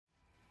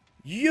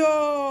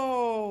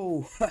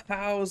Yo!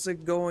 How's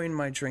it going,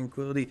 my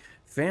Tranquility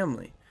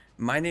family?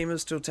 My name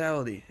is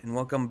Totality, and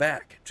welcome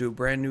back to a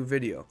brand new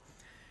video.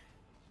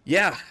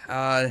 Yeah,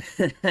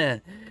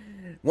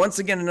 once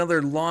again,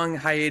 another long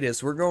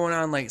hiatus. We're going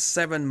on like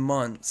 7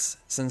 months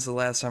since the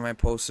last time I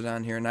posted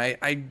on here, and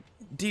I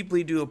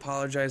deeply do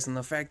apologize, and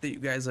the fact that you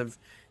guys have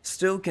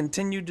still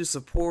continued to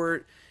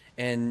support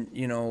and,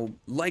 you know,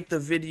 like the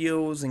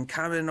videos and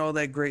comment and all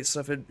that great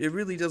stuff, it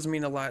really does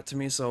mean a lot to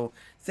me. So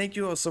thank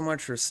you all so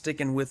much for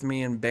sticking with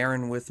me and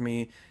bearing with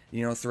me,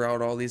 you know,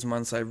 throughout all these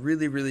months. I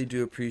really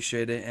do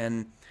appreciate it,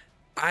 and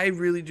I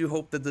really do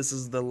hope that this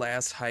is the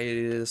last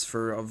hiatus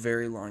for a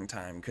very long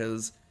time,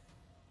 because,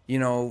 you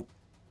know,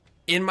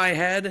 in my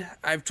head,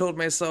 I've told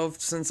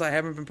myself since I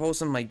haven't been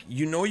posting, like,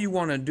 you know you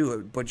want to do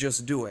it, but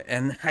just do it.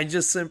 And I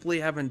just simply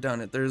haven't done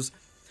it.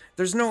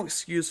 There's no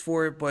excuse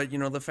for it, but, you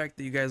know, the fact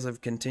that you guys have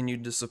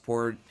continued to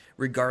support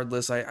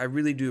regardless, I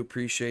really do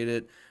appreciate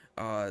it.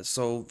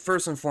 So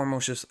first and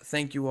foremost, just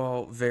thank you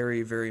all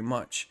very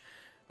much.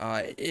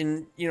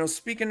 You know,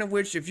 speaking of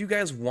which, if you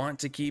guys want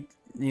to keep,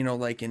 you know,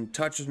 like in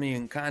touch with me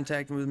and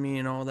contact with me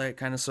and all that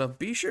kind of stuff,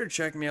 be sure to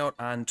check me out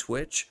on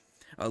Twitch.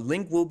 A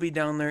link will be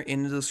down there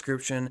in the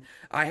description.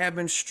 I have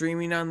been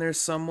streaming on there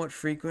somewhat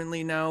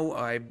frequently now.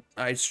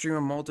 I stream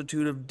a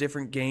multitude of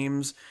different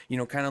games, you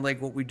know, kind of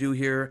like what we do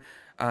here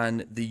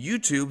on the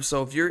YouTube.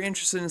 So if you're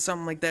interested in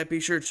something like that, be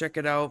sure to check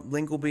it out.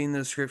 Link will be in the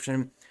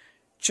description.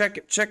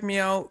 Check me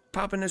out,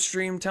 pop in the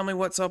stream, tell me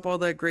what's up, all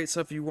that great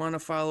stuff. If you want to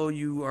follow,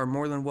 you are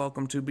more than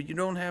welcome to, but you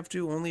don't have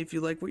to, only if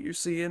you like what you're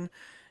seeing.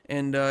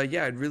 And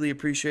yeah, I'd really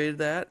appreciate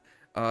that.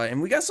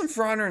 And we got some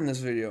For Honor in this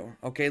video,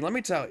 okay? Let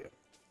me tell you.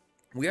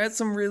 We had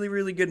some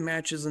really good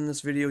matches in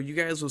this video. You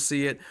guys will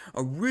see it.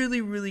 A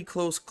really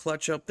close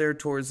clutch up there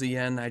towards the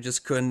end. I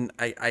just couldn't.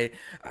 I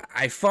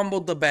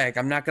fumbled the bag.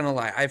 I'm not gonna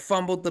lie. I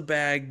fumbled the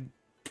bag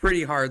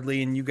pretty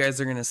hardly, and you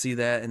guys are gonna see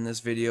that in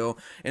this video.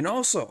 And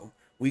also,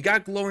 we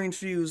got Glowing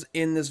Fuse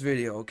in this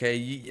video,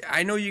 okay?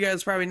 I know you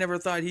guys probably never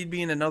thought he'd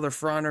be in another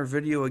For Honor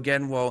video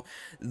again. Well,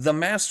 the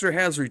master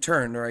has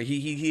returned, right?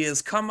 He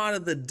has come out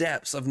of the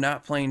depths of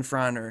not playing For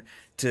Honor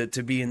to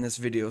be in this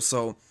video.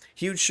 So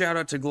huge shout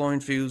out to Glowing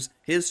Fuse.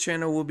 His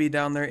channel will be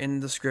down there in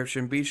the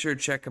description. Be sure to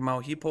check him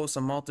out. He posts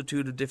a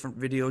multitude of different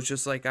videos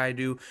just like I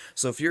do.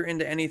 So if you're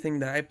into anything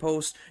that I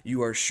post,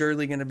 you are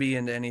surely going to be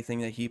into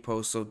anything that he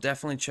posts. So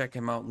definitely check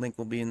him out. Link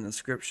will be in the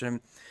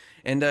description.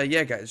 And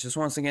yeah, guys, just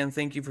once again,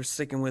 thank you for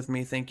sticking with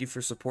me. Thank you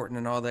for supporting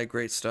and all that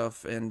great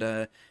stuff. And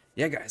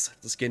yeah, guys,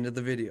 let's get into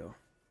the video.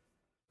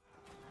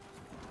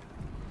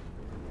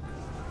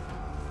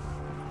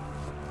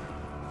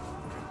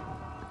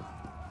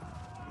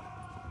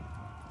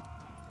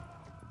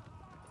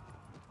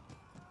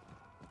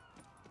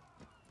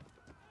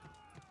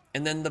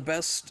 And then the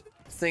best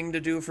thing to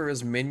do for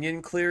his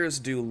minion clear is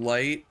do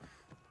light,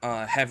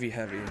 heavy.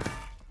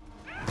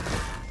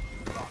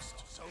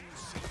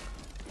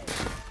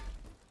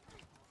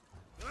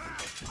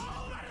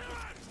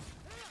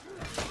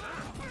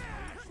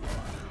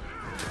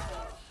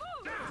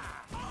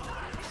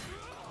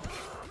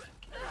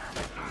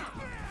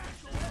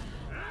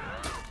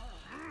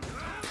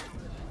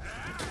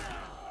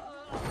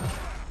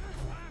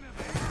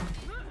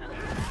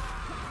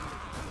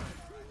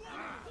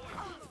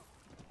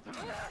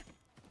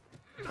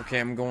 Okay,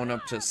 I'm going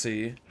up to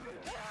C.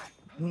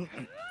 I'm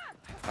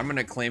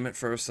gonna claim it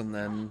first and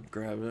then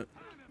grab it.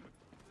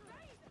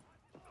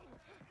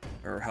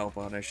 Or help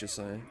out, I should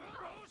say.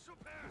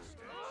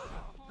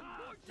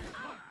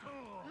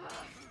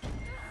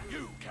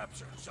 You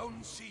captured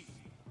Zone C.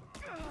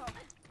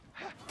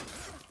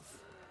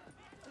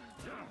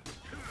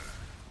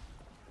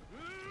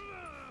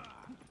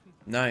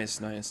 Nice.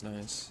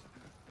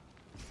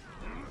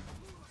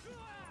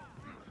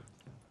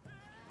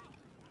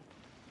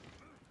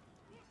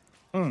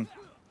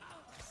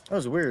 That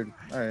was weird.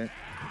 Alright.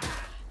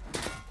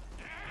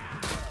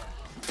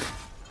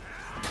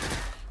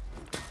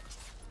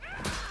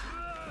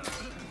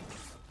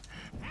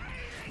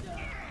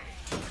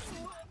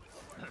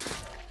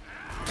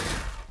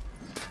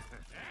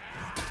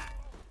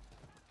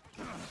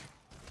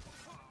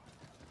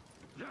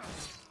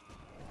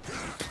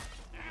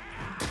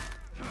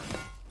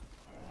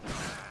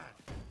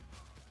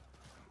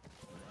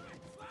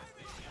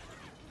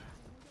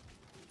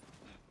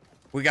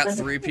 We got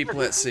 3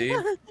 people at C.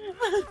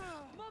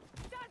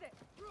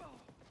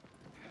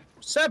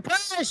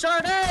 Surprise,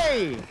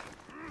 Sade!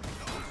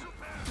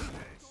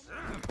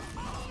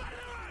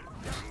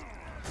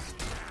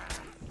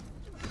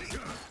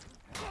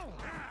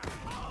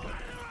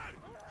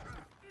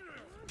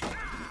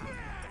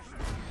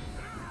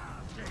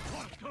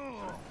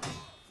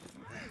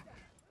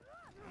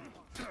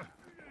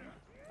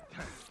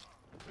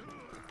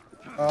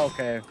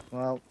 Okay,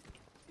 well.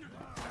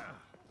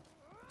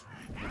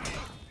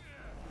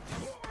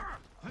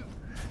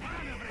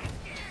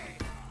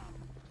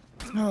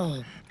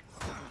 I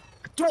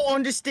don't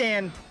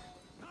understand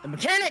the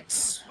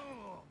mechanics.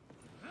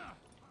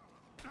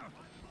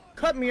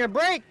 Cut me a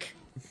break.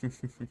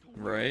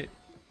 Right?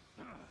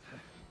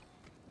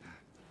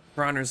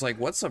 Bronner's like,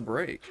 what's a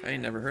break? I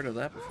ain't never heard of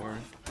that before.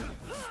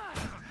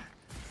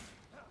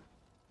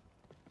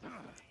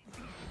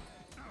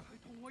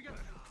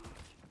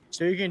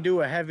 So you can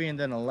do a heavy and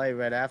then a light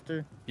right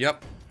after?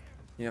 Yep.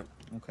 Yep.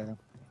 Okay.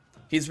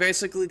 He's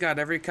basically got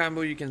every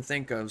combo you can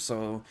think of,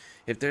 so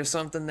if there's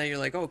something that you're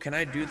like, oh, can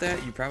I do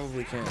that? You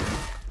probably can.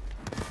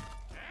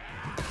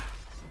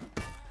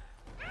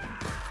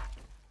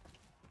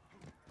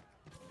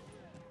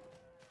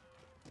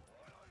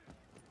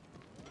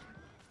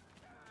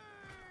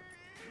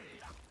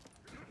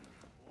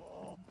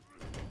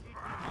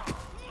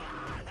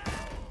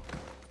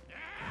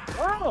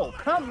 Oh,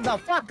 come the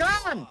fuck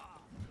on!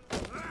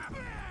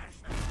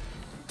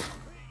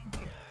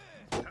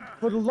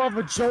 For the love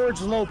of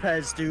George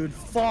Lopez, dude.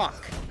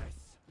 Fuck.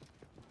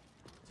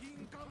 You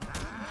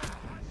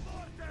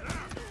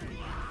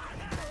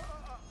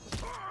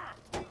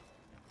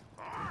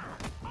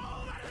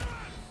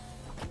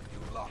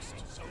lost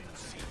Zone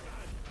C.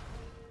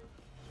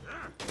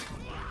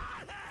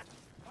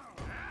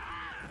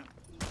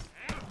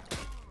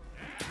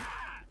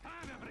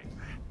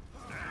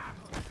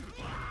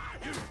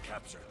 You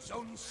captured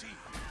Zone C.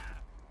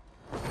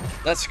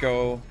 Let's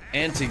go.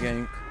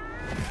 Anti-gank.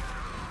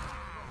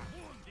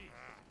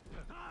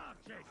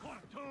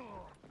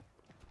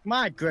 Come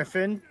on,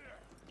 Griffin.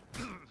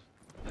 I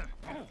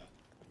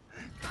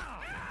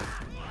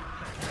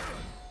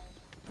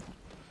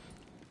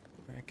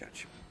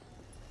got you.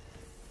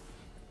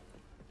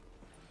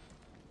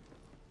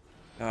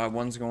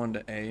 One's going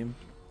to A.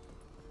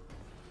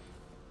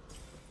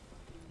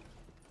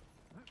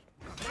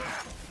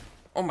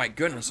 Oh my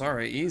goodness,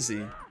 alright,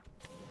 easy.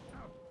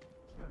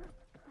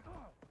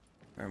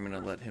 I'm gonna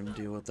let him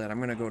deal with that.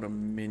 I'm gonna go to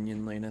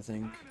minion lane, I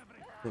think.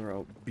 Clear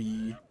out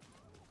B.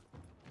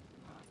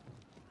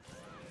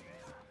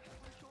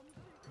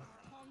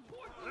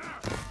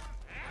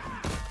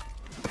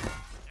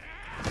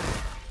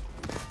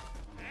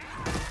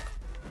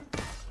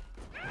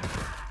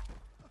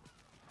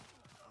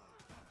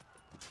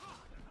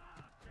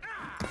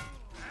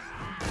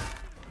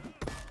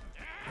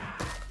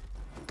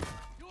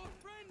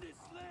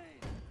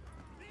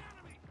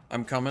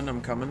 I'm coming,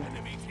 I'm coming.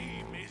 Enemy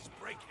team is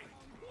breaking.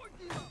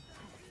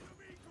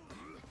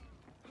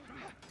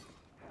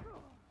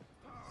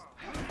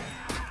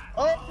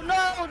 Oh,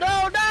 no,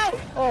 no, no!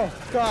 Oh,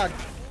 God.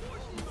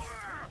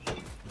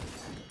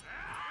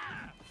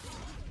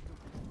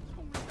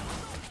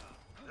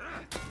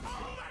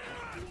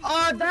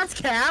 Oh, that's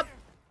Cap.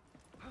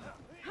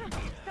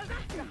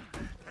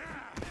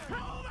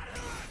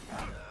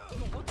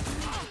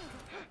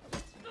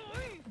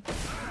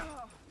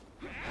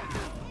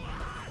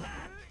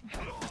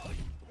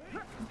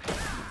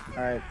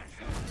 All right.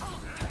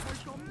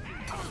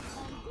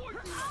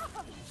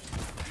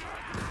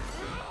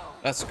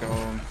 Let's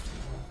go.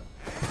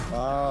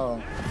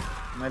 Oh,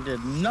 I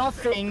did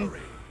nothing.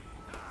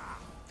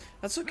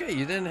 That's okay,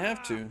 you didn't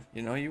have to.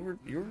 You know, you were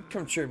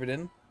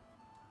contributing.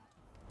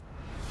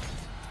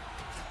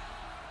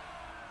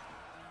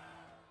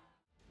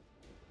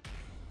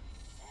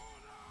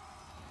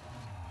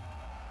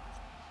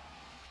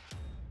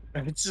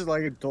 It's just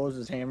like it throws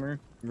his hammer.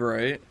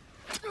 Right.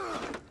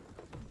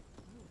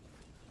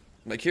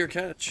 Like, here,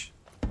 catch.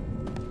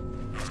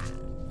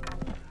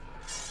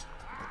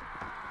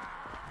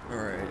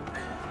 Alright.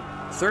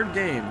 Third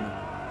game.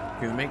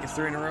 Can we make it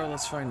 3 in a row?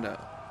 Let's find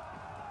out.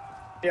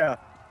 Yeah.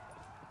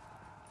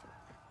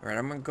 Alright,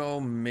 I'm gonna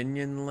go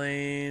minion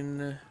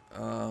lane.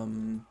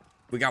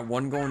 We got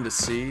one going to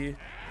C.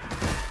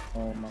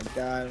 Oh my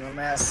God, I'm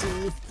at C.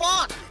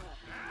 Fuck!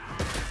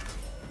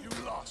 You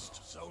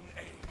lost Zone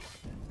A.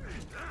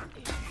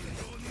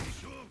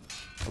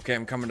 Okay,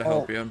 I'm coming to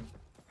help you.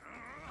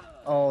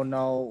 Oh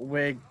no,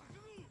 Wig.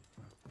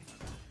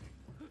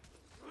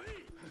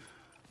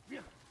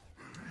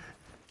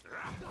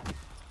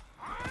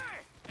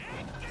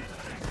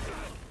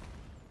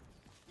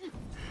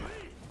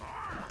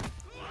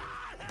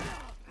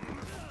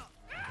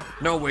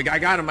 No, Wig, I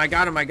got him, I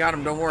got him, I got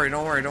him. Don't worry,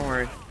 don't worry, don't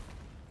worry. I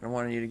don't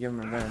want you to give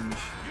him revenge.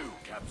 You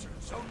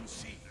captured Zone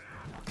C.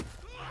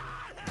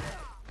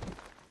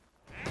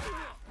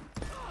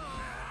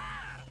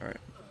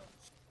 Alright.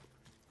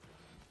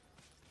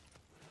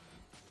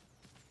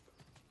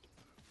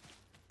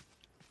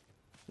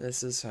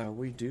 This is how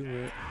we do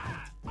it.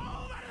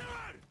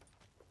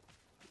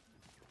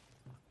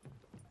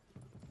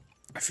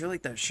 I feel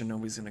like that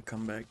Shinobi's gonna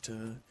come back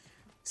to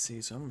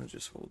C, so I'm gonna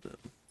just hold it.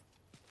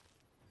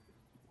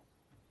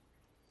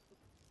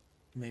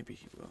 Maybe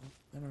he will.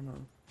 I don't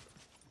know.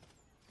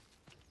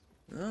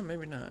 No,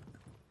 maybe not.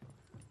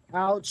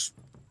 Ouch.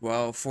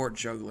 Well, Fort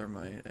Juggler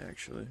might,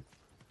 actually.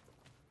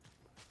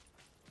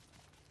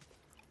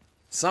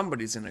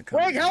 Somebody's gonna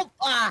come. Wig, help!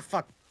 Ah,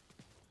 fuck.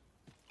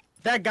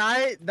 That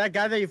guy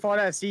that you fought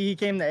at C, he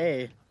came to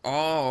A.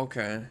 Oh,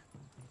 okay.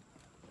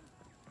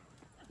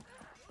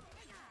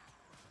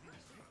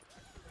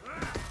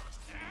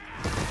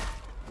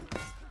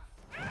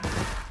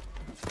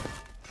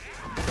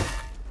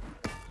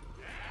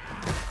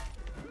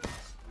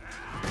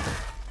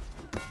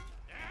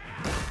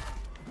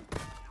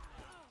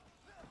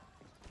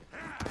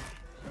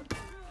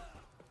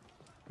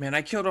 Man,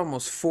 I killed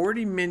almost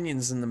 40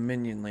 minions in the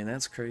minion lane.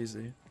 That's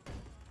crazy.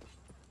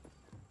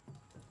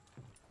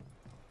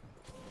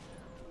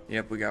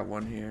 Yep, we got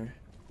one here.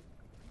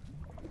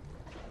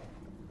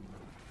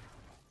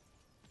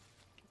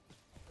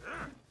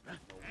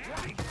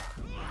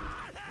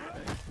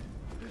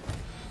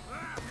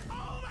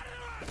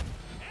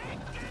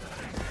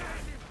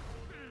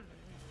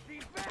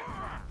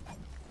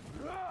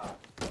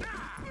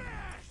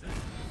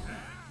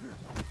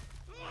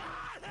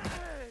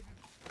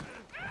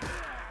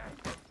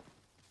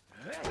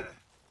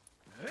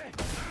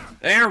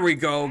 There we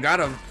go.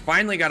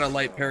 Finally got a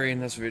light parry in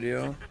this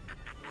video.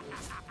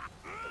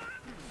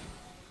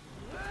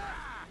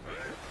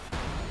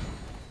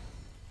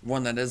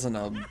 One that isn't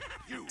a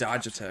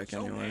dodge attack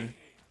anyway.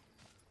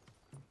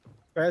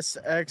 Press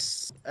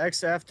X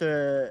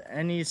after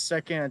any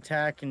second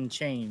attack in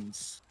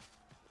chains.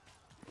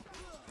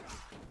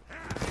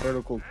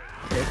 Vertical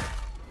kick.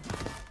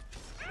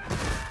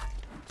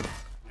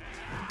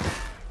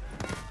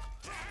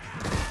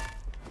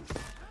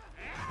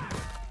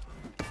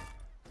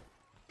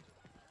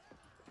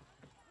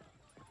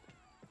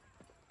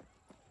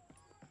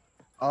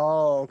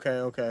 Oh, okay,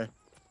 okay.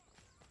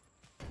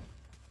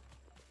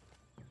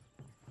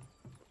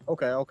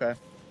 Okay.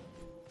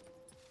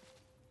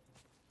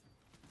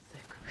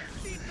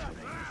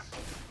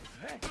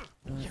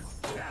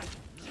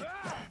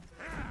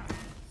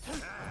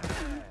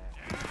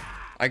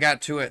 I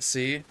got 2 at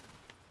C.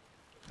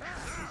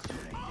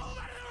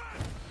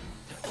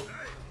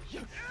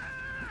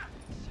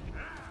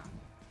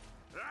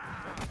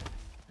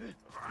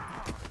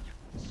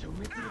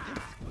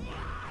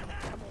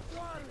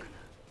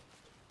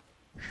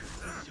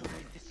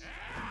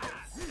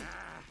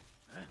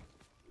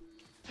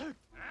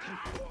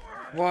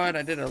 What?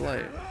 I did a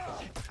light.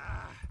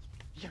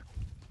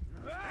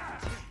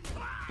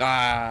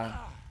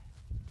 Ah.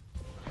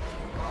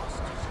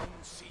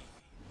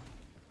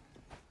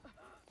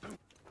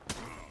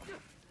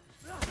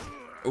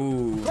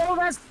 Ooh. Oh,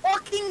 that's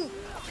fucking.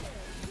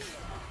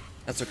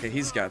 That's okay.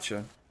 He's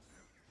gotcha.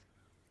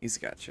 He's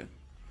gotcha.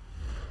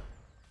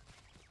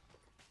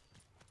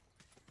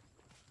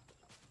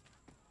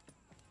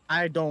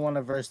 I don't want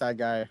to verse that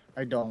guy.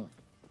 I don't.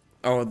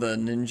 Oh, the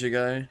ninja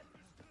guy?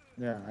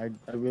 Yeah,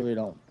 I really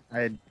don't.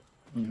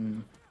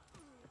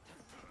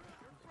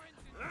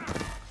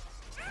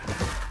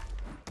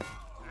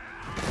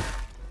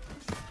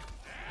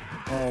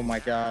 Oh my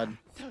god.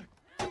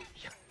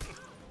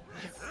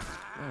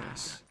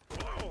 Nice.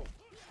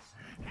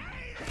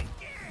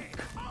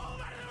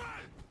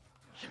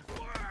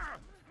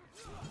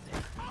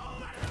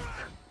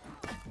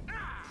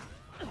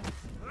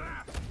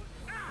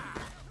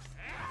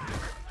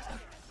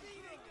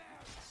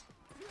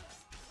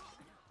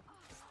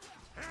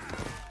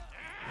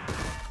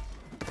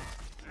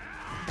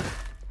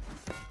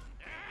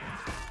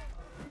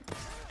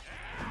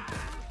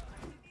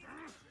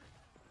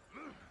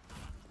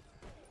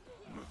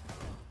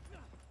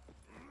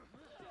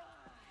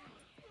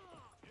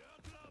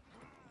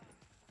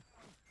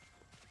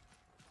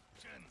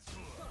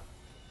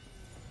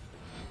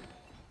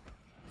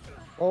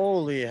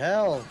 Holy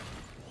hell.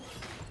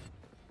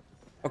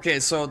 Okay,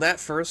 so that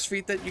first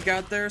feat that you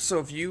got there, so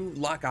if you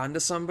lock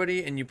onto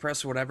somebody and you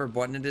press whatever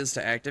button it is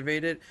to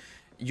activate it,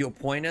 you'll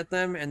point at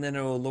them and then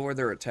it'll lower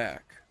their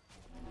attack.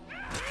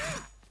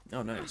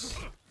 Oh, nice.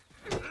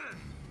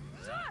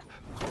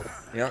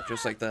 Yep,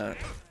 just like that.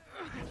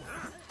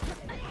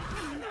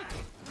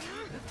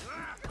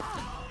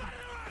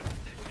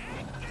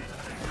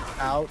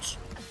 Ouch.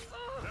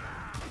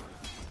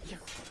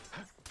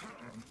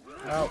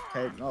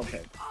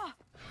 Okay.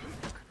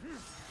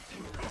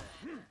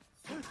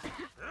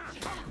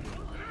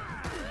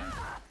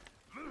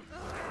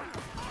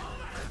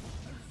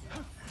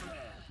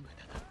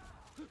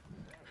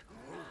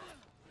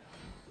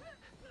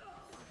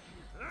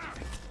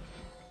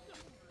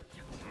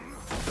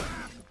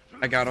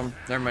 I got him.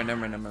 Never mind.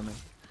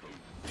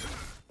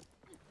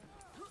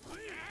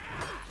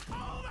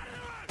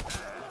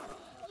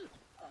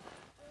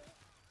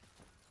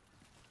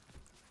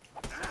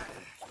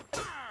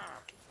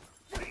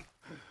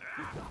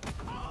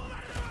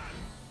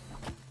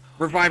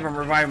 Revive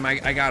him.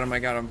 I got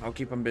him. I'll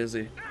keep him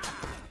busy.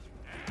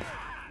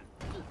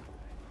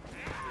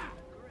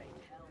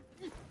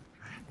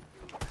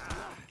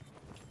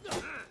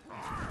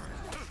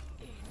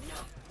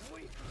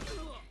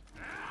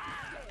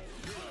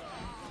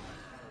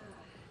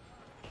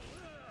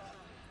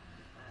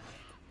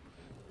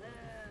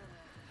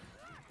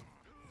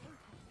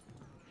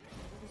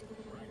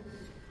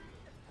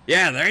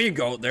 Yeah, there you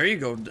go,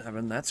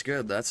 Devin. That's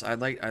good. I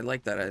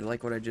like that. I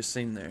like what I just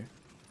seen there.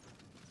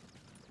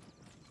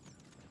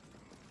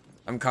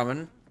 I'm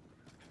coming.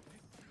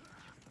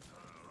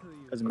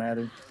 Doesn't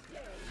matter.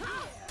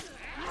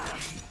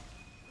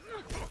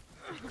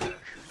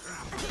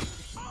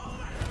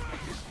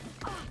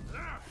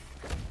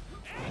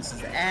 This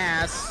is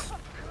ass.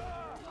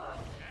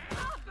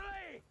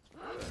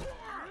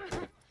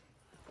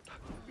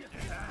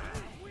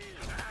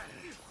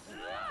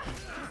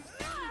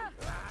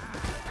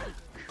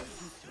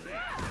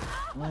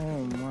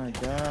 Oh my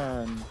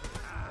god.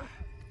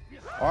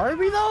 Are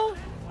we though?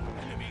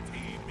 Enemy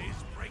team is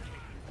breaking.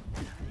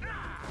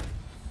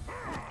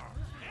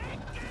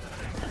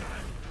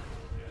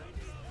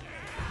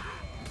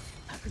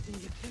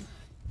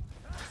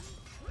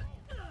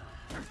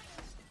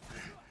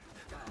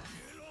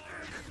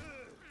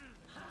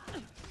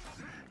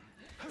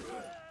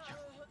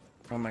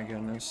 Oh my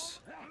goodness.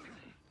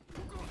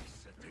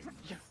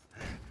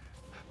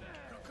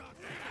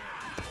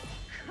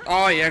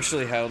 Oh, he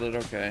actually held it.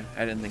 Okay. I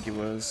didn't think he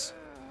was.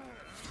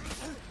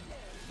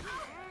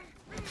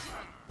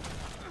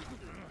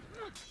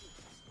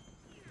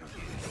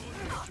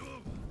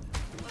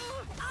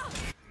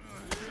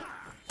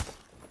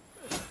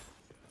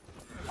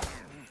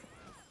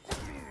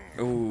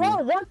 Ooh.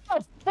 Bro, what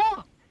the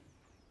fuck?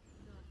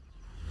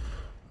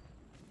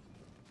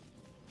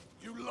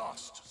 You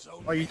lost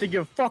zone. Oh, you think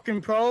you're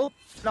fucking pro?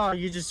 No,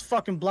 you just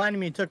fucking blinded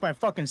me and took my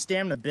fucking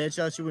stamina, bitch.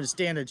 Else you would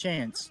stand a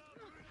chance.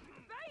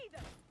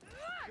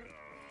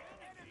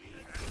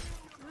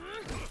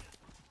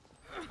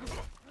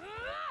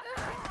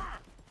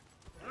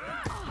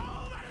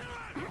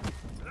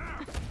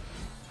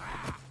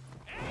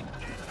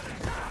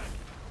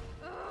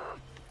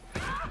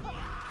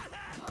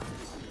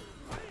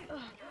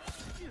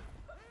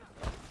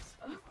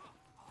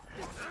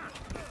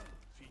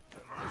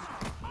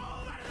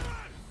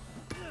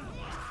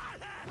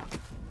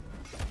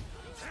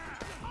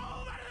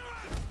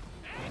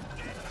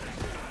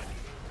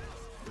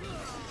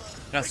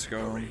 Let's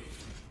go.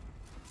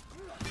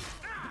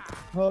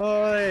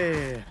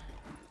 Oi.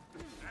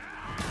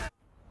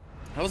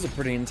 That was a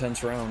pretty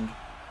intense round.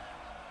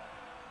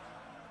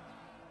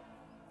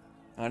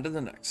 On to the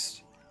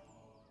next.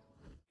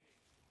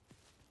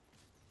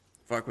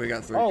 Fuck, we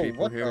got 3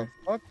 people what here.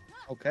 the fuck?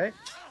 Okay.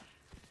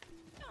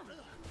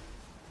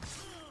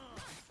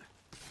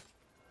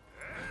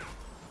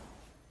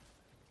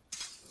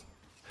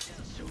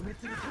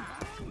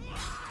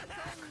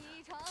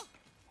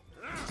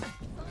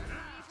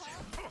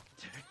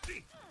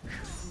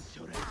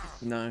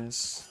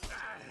 Nice.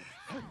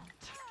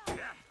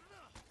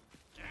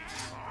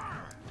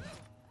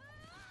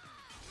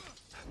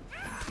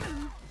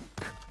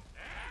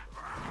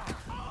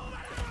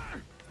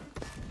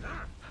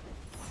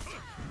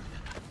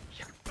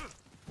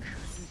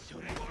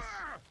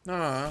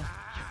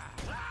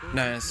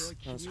 Nice.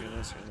 That's good,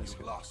 that's good, that's You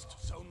good.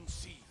 lost zone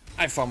C.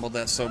 I fumbled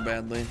that so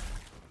badly.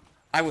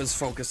 I was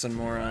focusing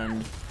more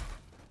on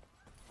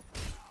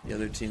the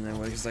other team that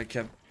way because I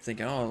kept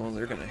thinking, oh, well,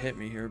 they're gonna hit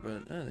me here,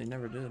 but they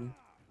never did.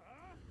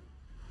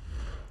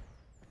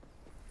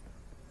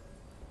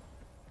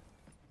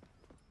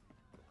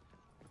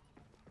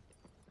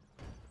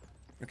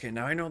 Okay,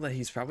 now I know that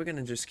he's probably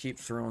gonna just keep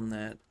throwing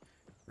that,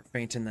 or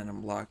feinting that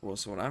unblockable.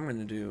 So what I'm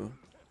gonna do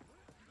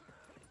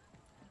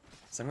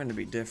is I'm gonna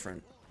be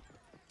different.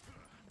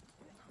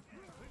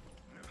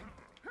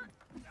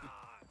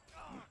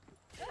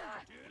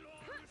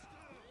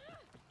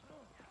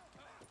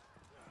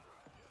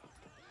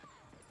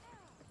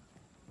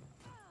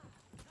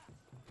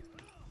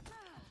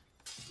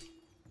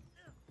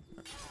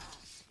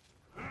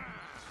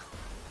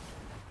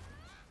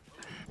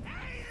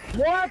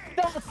 What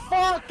the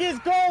fuck is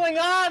going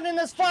on in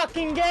this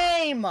fucking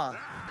game?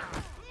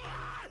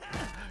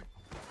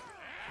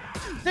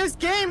 This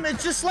game, it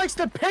just likes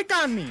to pick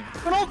on me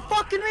for no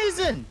fucking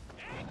reason.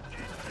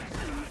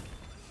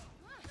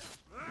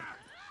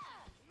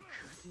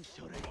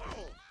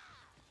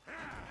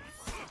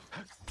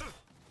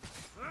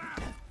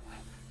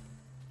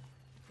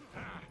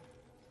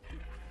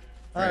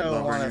 I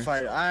don't want to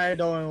fight. I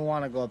don't even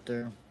want to go up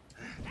there.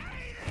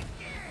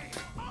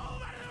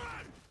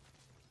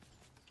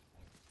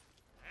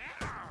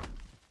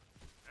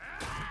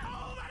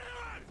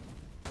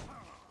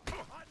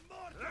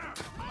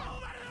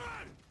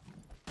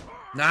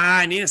 Nah,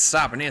 I need to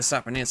stop. I need to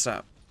stop. I need to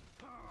stop.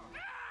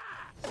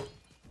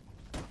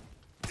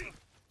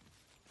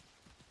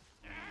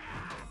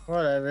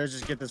 Whatever,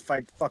 just get this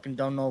fight fucking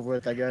done over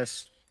with, I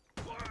guess.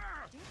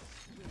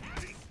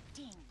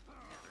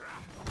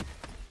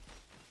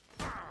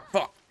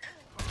 Fuck.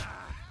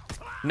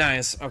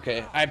 Nice.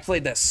 Okay, I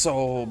played that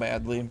so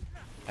badly.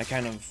 I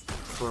kind of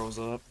froze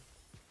up.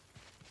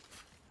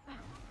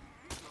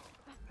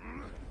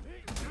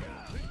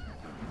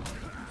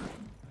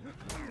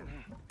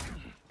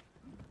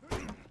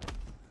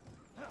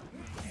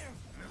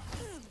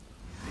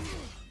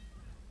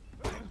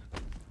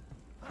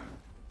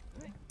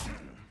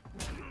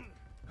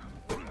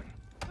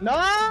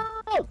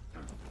 No!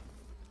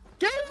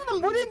 Get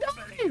him! What are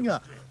you doing?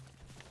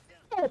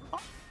 Oh,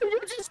 you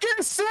just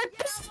get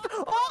sick?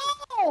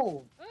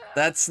 Oh!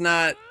 That's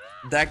not...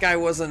 That guy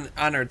wasn't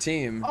on our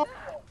team. Oh.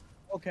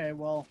 Okay,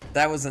 well,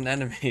 That was an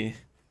enemy.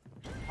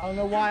 I don't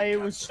know why it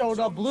was showed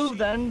up blue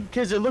then,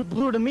 because it looked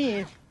blue to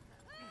me.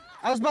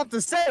 I was about to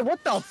say,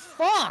 what the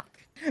fuck?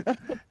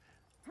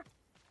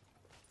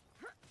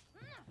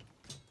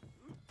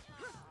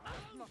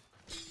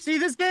 See,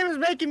 this game is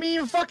making me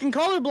even fucking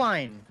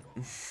colorblind.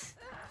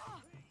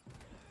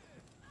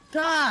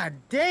 God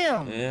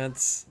damn. Yeah,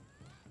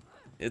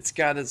 It's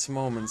got its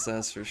moments,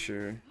 that's for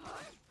sure.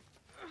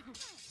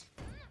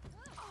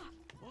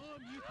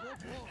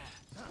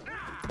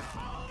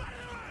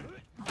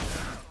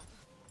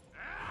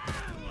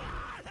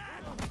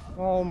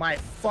 Oh my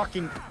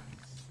fucking.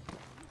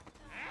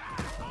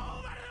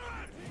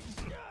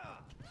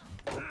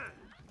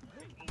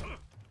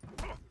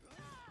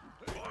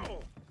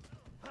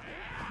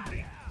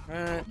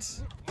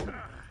 Right.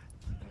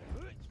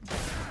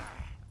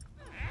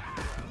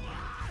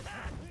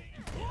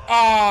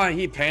 Oh,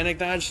 he panic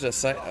dodged a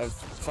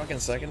fucking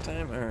second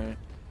time? Alright.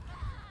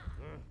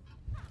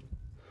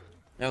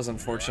 That was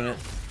unfortunate.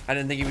 I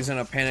didn't think he was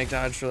gonna panic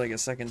dodge for like a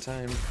second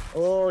time.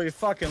 Oh, you're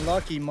fucking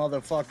lucky,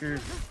 motherfucker.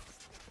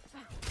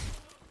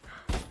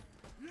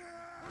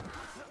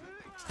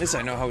 At least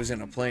I know how he's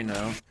gonna play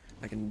now.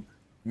 I can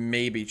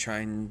maybe try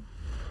and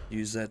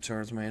use that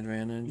towards my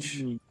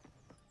advantage.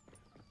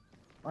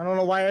 I don't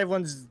know why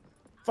everyone's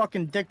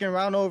fucking dicking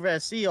around over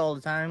at sea all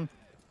the time.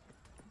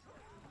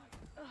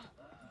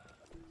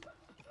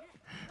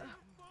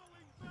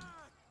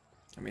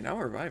 I mean, I'll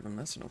revive him,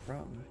 that's no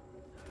problem.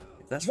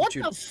 If that's What what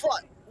you... the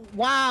fuck?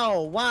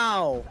 Wow,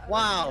 wow,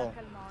 wow.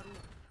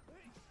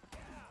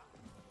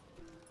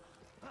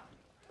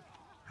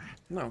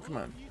 No, come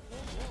on.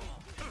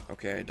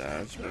 Okay, I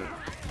dodged, but...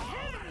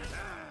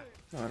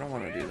 No, I don't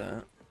want to do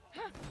that.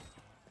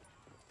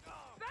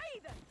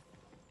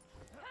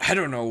 I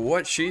don't know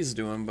what she's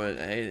doing, but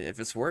hey, if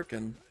it's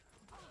working...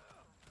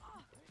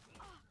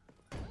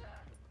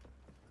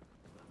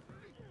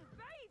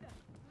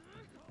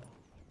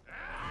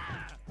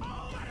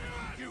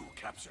 You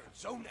captured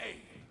Zone A.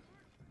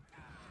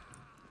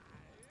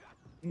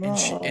 No.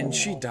 And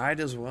she died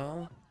as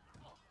well?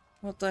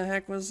 What the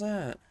heck was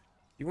that?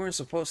 You weren't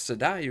supposed to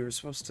die, you were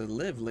supposed to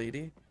live,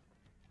 lady.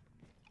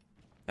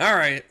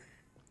 Alright.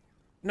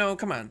 No,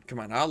 come on, come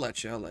on, I'll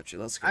let you, let's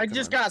go. I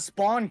just got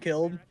spawn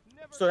killed,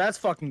 so that's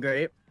fucking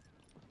great.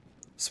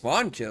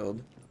 Spawn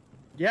killed?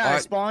 Yeah, I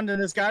spawned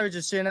and this guy was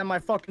just sitting at my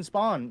fucking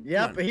spawn.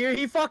 Yep, here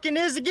he fucking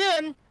is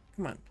again.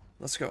 Come on,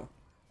 let's go.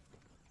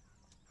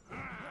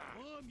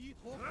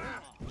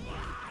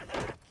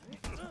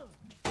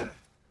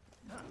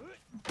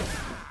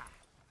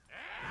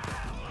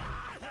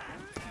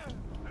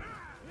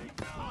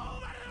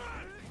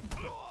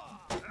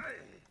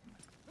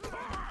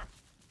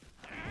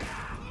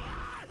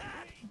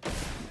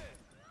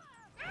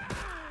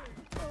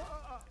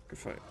 Good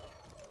fight.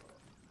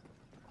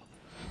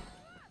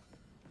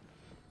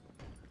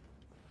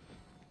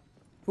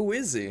 Who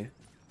is he?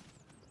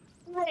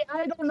 Wait,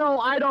 I don't know.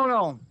 I don't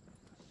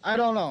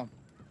know.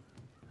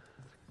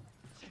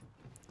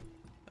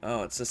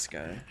 Oh, it's this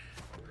guy.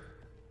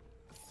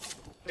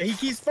 He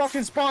keeps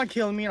fucking spawn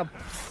killing me.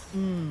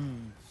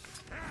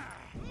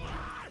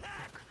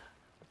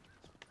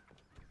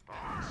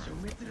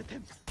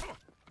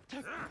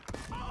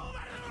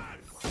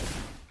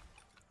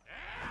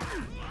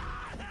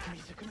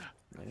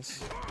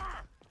 Nice.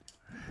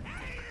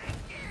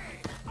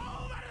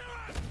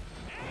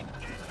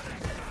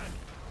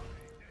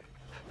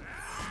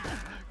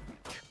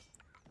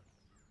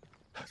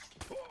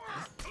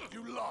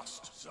 You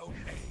lost Zone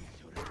A.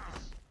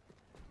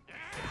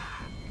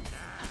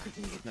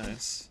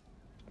 Nice.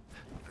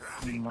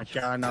 Oh my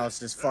god, now it's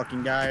this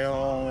fucking guy.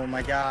 Oh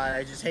my god,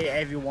 I just hate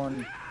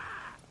everyone.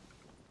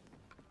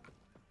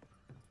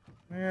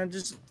 Man,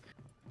 just...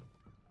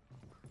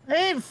 I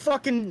ain't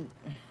fucking...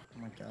 Oh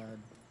my god.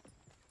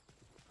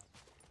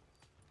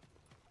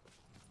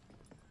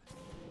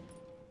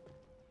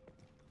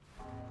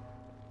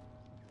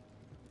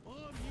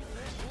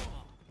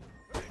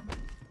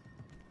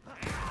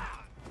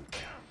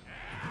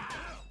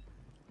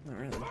 Not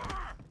really.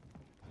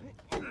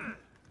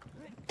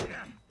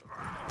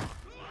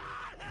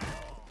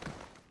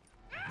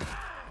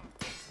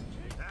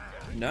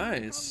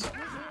 Nice.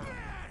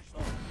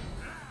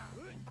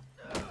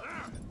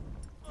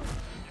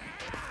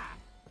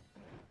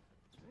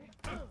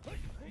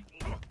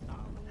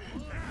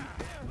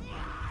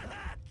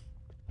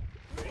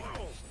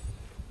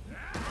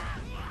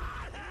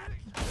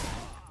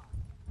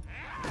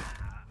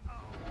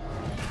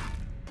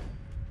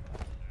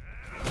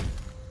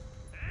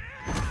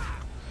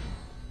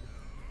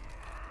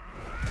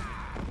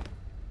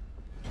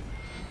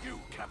 You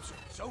captured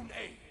Zone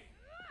A.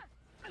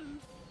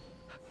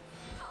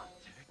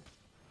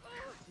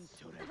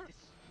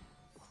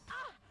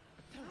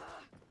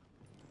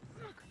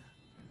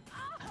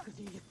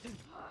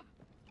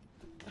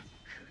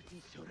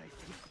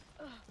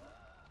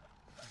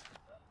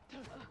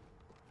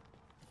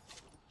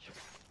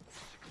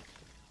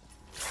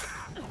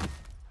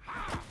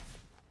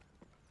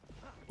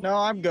 No,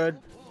 I'm good.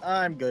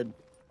 I'm good.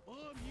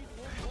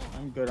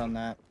 I'm good on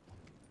that.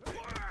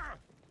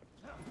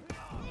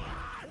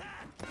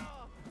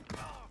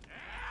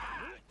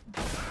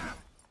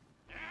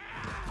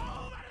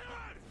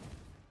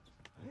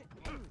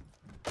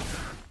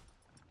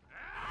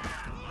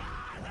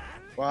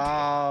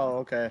 Wow,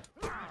 okay.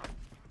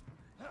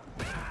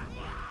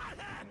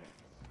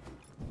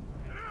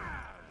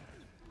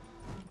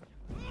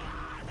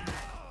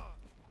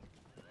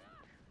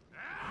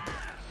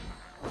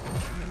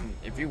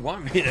 if you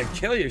want me to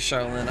kill you,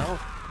 Charlene,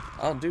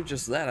 I'll do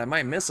just that. I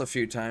might miss a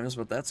few times,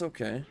 but that's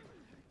okay.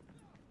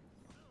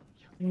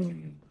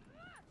 Alright,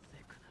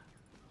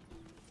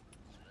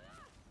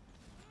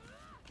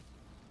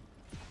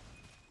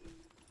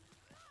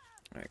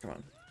 come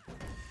on.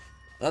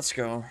 Let's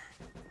go.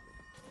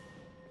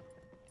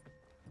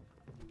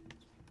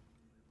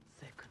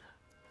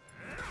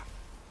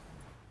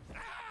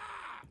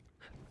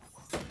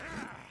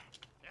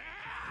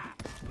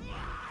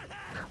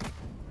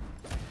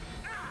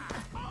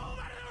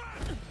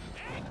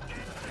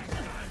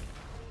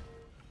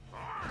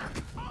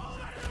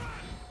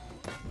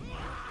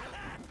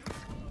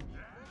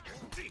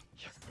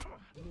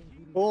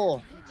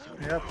 Cool.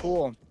 Yeah,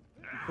 cool.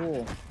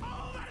 Cool.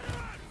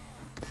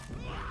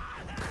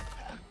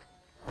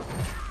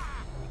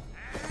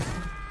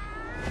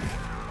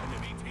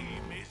 Enemy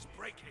team is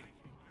breaking.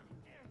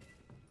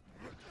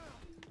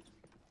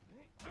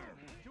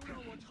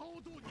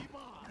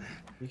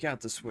 You got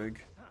this, Wig.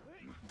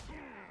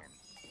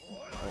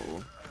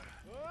 Uh-oh.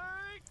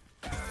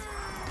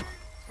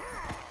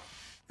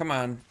 Come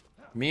on.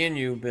 Me and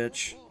you,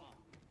 bitch.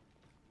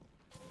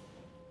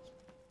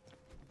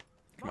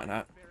 Come on,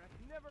 not.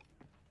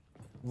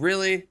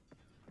 Really?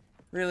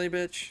 Really,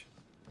 bitch?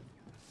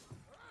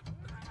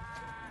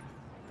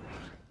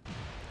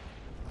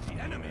 The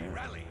enemy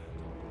rallied.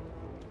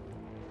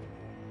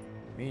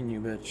 Me and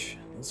you, bitch.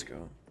 Let's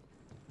go.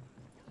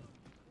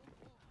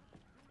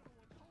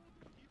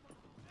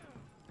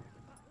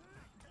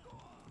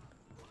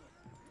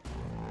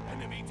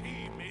 Enemy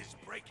team is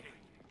breaking.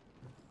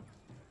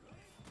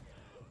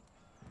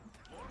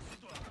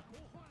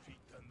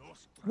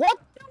 What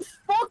the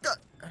fuck?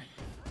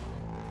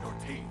 Your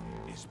team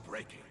is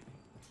breaking.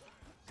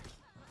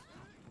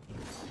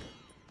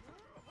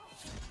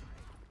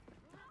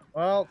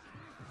 Well.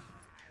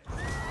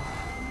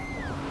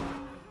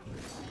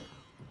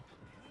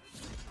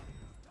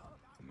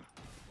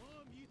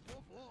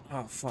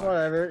 Oh, fuck.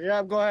 Whatever.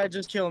 Yeah, go ahead.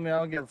 Just kill me. I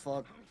don't give a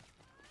fuck.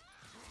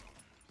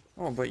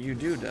 Oh, but you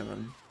do,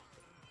 Devin.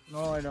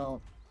 No, I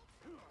don't.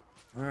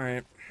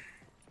 Alright.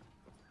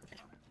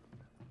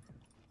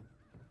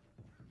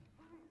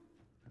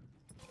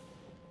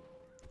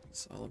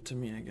 It's all up to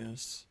me, I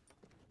guess.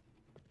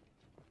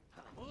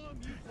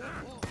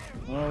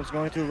 Well, I was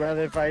going to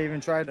rather if I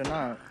even tried or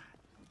not.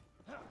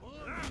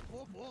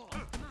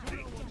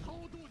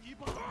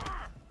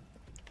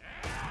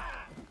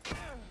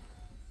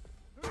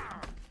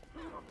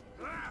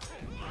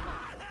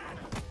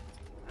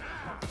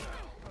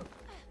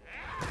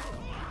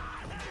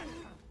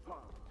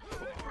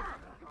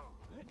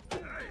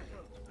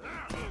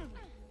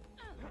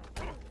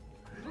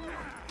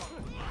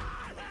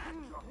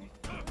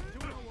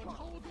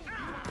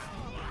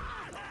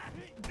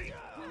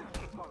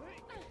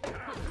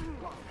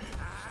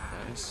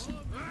 Nice.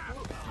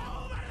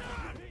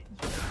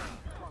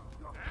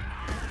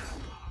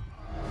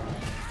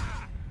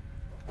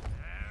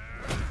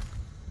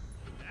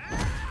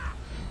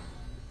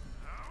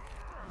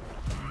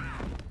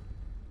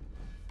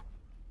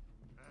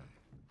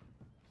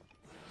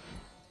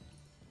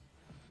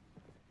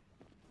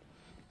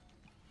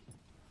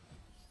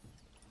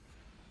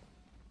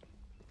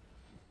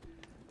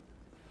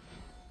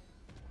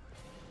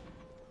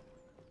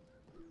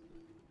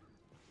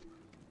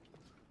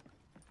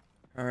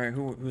 All right,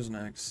 who's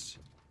next?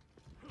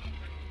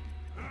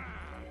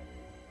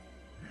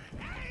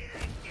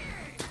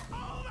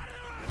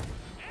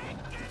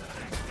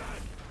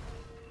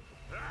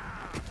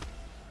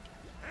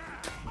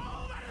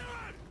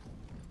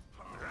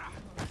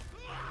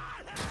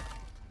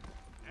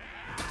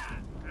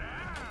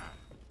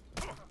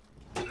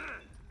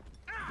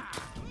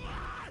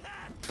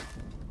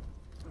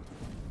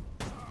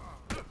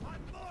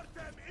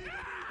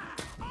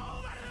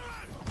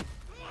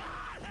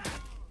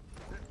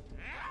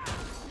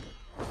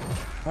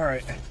 All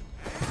right.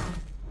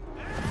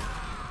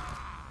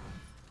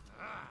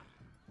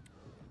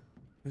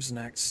 Who's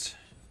next?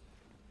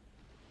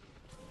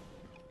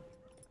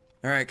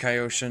 All right,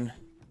 Kaioshin.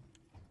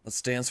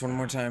 Let's dance one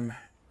more time.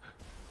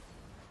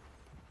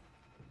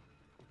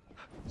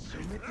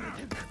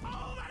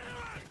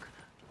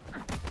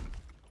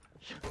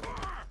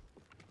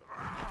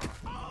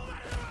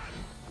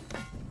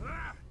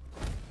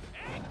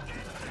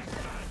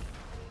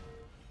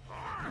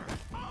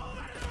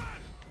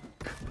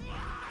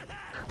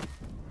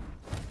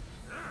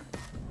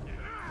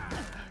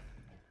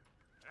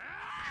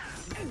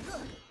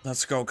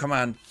 Let's go. Come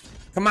on.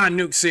 Come on,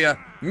 Nuxia.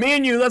 Me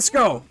and you, let's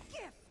go.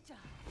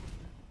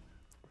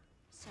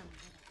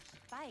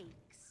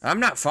 I'm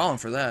not falling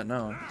for that,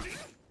 no.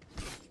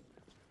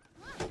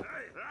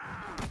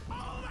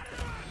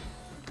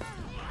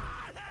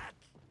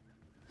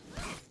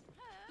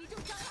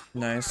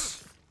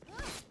 Nice.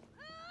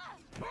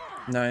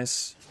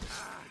 Nice.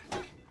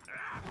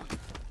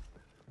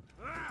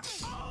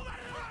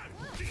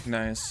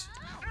 Nice.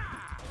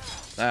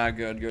 Ah,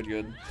 good, good,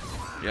 good.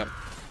 Yep.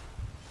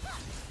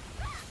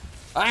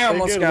 I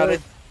almost got it.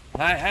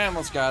 I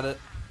almost got it.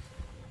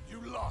 You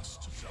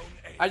lost Zone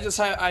A.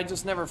 I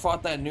just never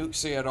fought that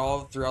Nuxie at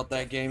all throughout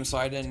that game, so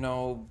I didn't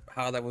know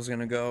how that was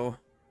gonna go.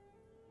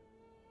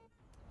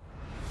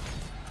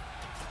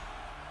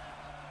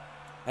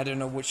 I didn't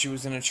know what she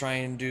was gonna try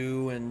and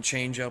do and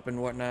change up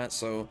and whatnot,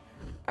 so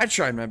I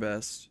tried my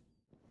best.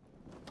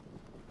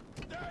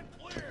 Stand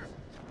clear.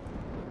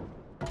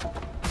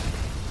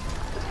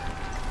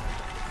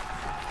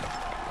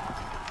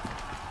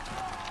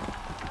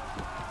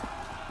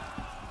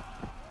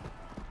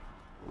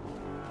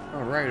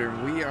 Alright,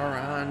 and we are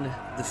on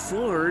the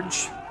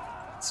Forge.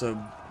 It's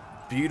a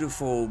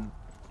beautiful,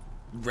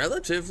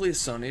 relatively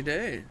sunny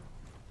day.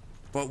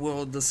 But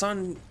will the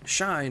sun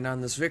shine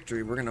on this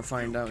victory? We're gonna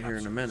find out here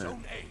in a minute.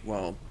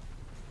 Well,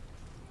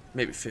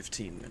 maybe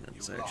 15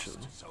 minutes, actually.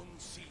 Lost Zone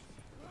C.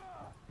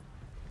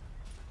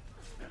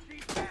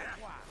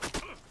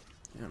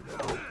 Yeah.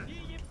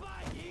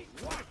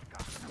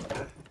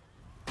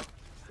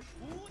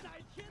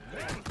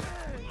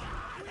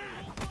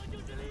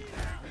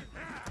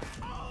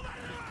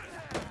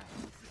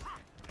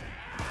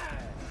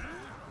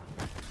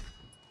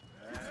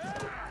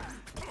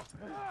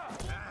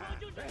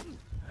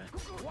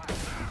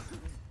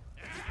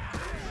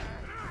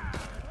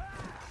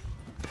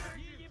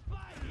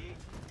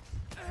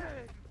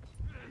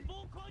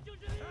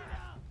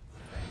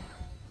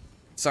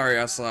 Sorry,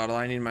 Ocelotl,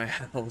 I need my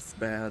health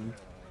bad.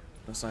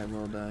 Else I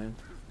will die.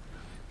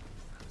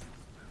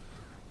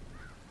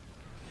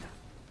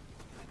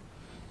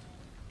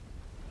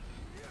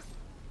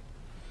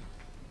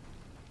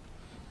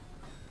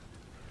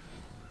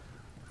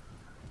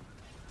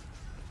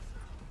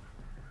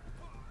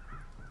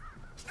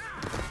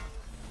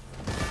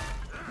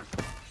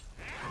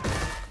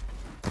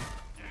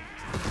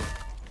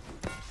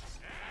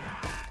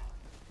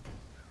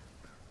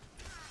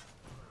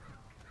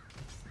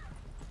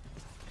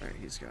 Alright,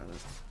 he's got it.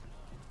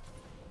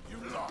 You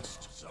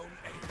lost Zone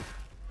A.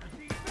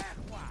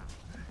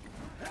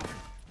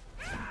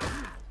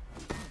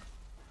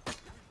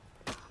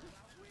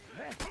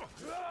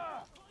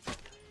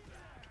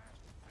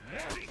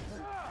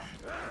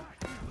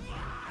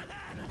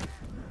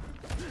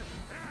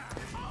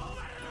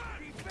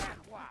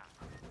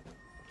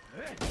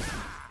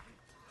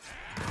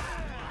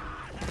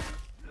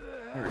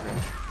 There we go.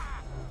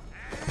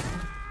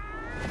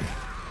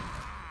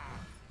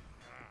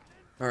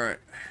 Alright.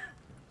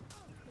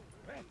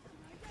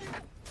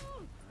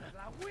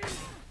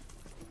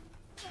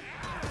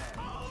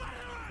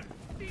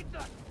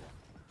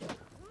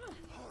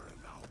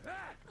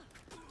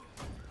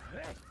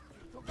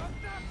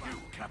 You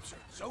captured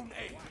Zone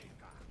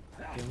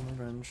A. Give him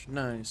revenge.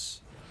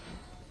 Nice.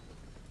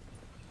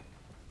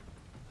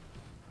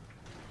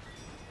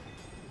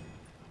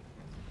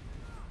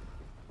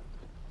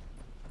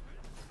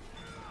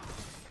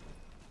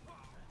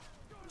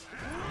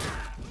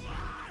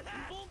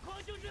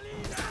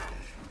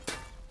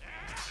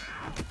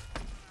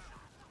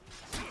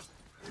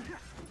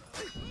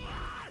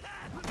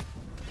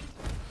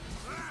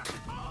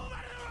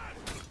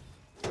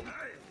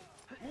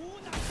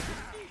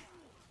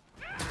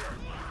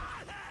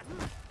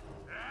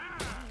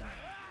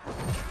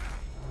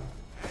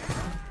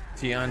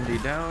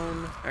 Tiandi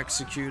down,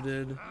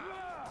 executed.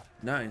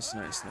 Nice,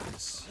 nice,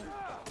 nice.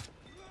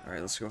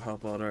 Alright, let's go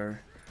help out our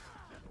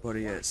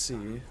buddy at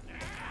sea.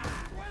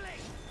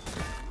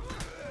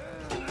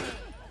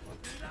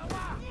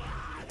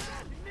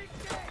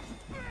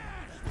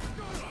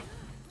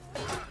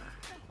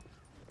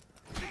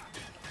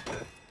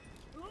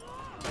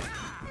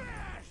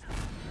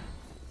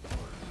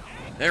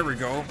 There we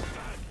go.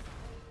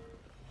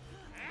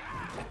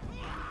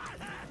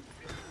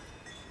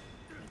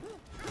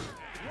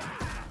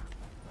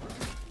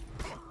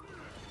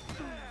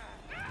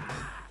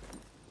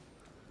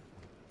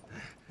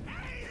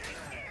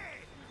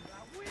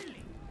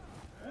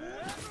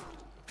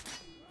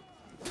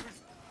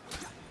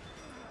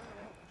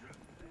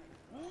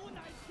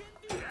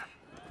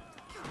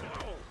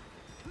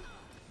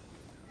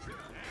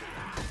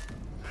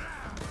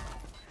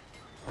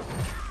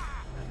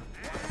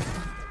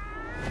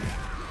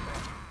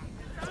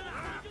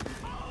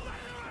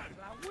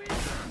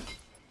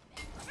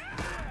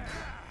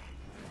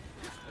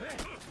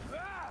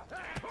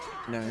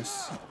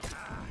 Nice.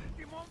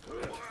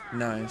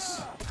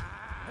 Nice.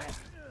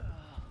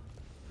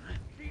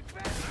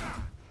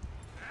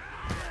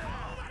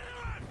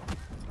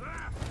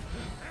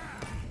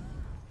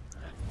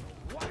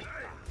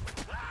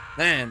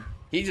 Man,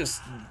 he's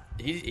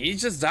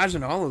just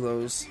dodging all of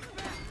those.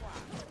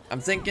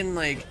 I'm thinking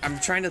like I'm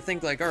trying to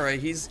think like, all right,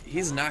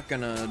 he's not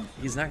gonna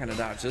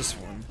dodge this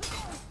one,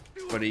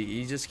 but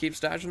he just keeps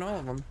dodging all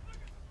of them.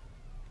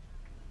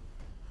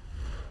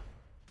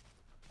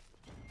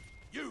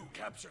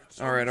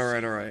 All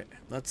right.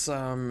 Let's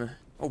oh,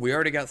 we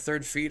already got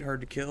third feet,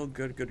 hard to kill.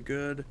 Good.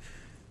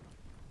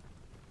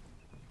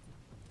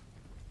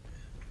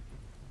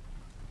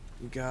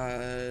 We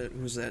got,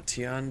 who's that?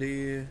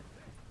 Tiandi.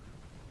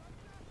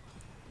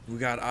 We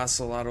got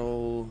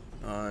Ocelotl,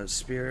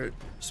 Spirit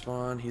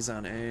spawn. He's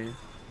on A.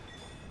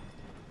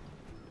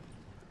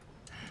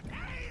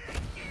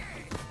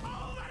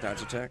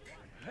 Dodge attack.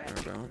 Or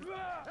don't.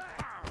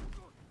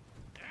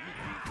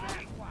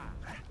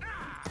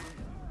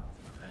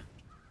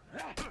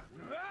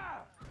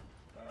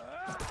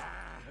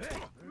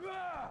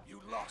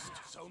 You lost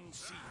Zone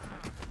C.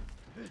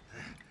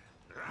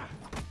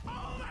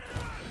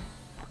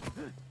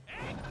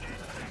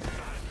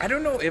 I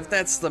don't know if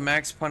that's the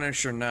max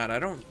punish or not. I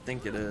don't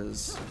think it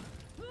is.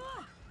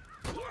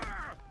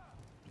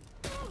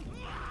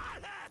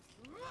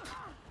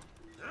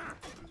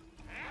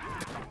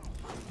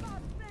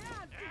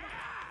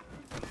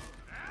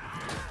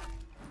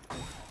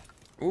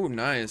 Ooh,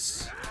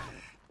 nice.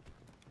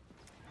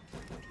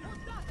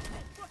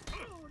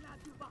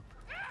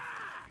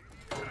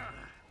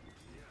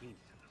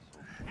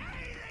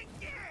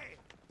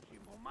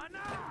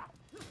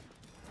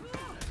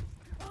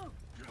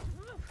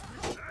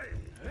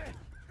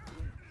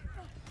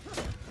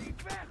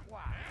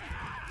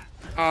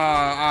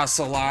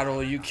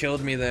 Ocelotl, you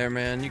killed me there,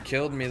 man. You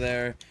killed me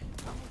there.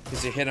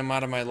 Because you hit him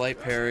out of my light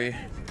parry.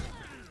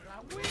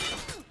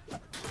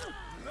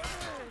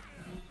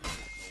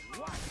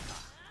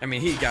 I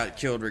mean, he got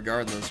killed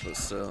regardless, but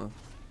still.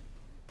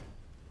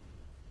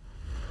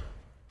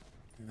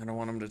 I don't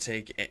want him to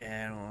take A.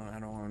 I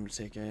don't want him to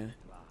take A.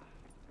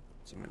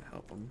 So I'm gonna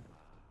help him.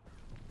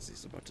 Because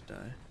he's about to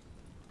die.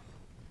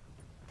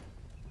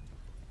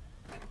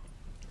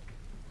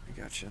 I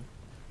gotcha.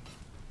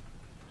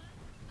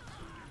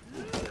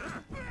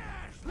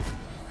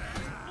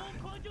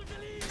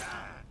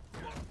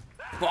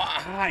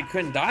 I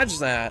couldn't dodge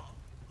that.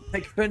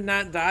 I could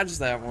not dodge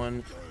that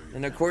one.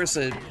 And of course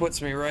it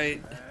puts me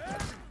right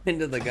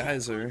into the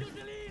geyser.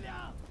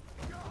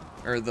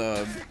 Or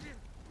the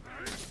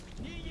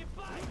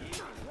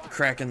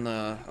crack in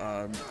the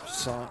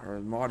saw or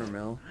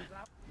watermill.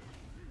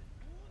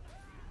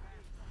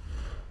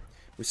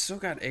 We still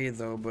got A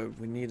though, but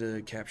we need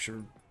to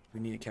capture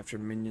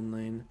minion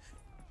lane.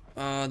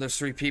 There's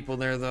 3 people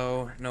there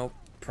though. Nope.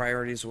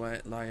 Priorities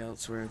lie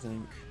elsewhere, I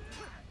think.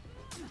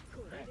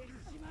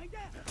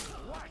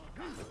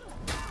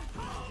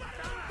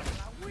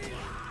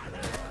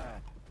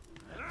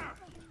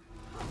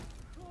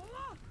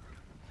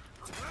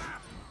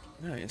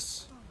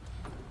 Nice.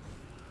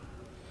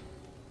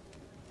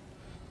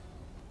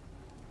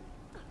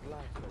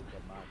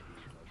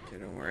 Okay,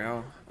 don't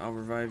worry. I'll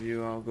revive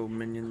you. I'll go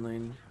minion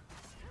lane.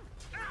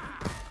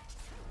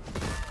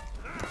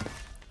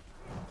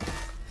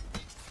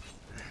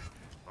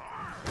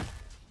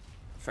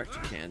 In fact,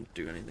 you can't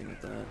do anything with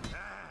that.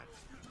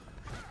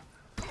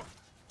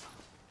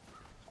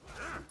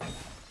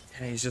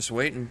 Yeah, he's just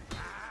waiting.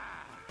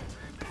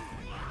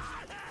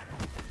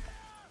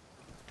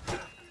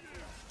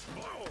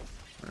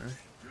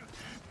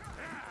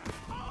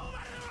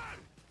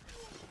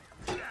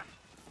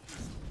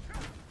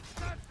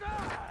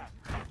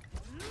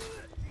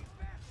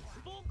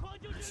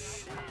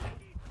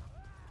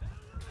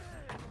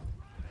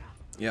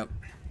 Yep.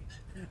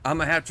 I'm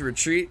gonna have to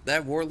retreat.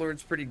 That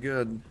warlord's pretty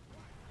good.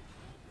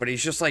 But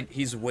he's just like,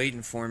 he's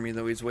waiting for me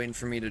though. He's waiting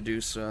for me to do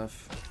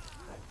stuff.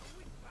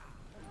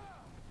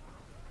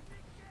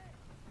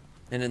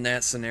 And in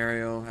that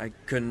scenario, I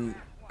couldn't...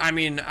 I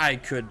mean, I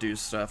could do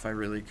stuff. I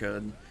really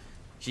could.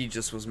 He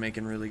just was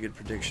making really good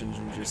predictions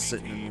and just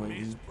sitting and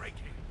waiting.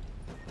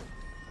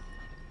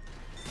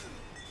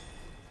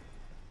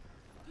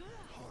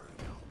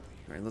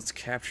 Alright, let's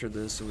capture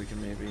this so we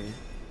can maybe...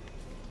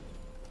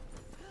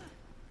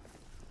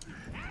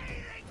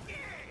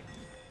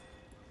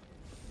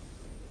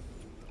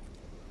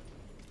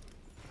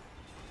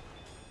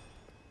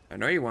 I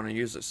know you want to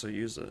use it, so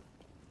use it.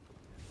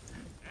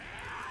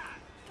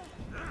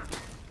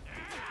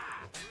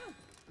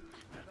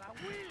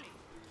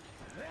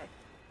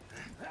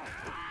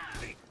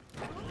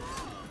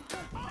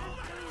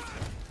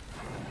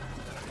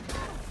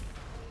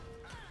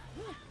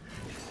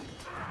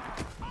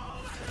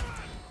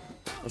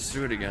 Let's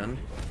do it again.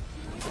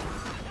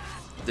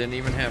 Didn't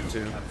even have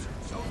to.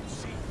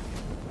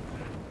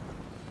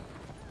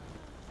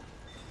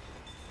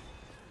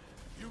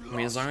 I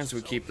mean, as long as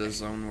we keep this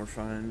zone, we're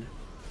fine.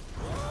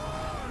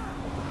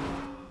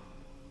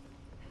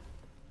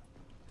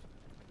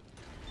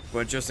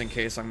 But just in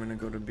case, I'm gonna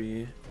go to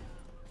B.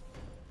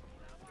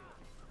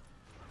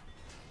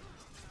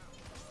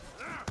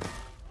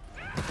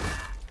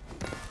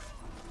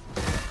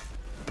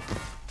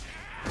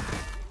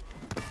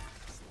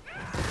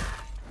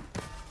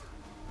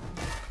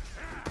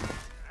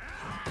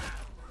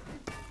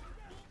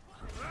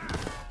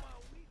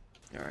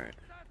 Alright.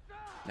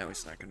 Now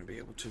he's not gonna be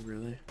able to,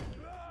 really.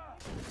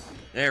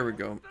 There we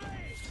go.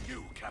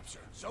 You capture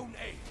Zone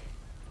A.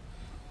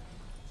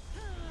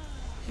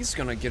 He's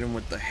gonna get him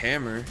with the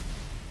hammer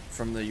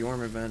from the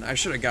Jorm event. I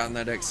should have gotten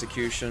that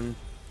execution.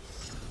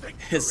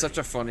 It's such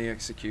a funny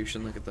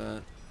execution, look at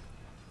that.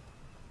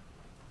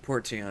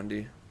 Poor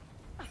Tiandi.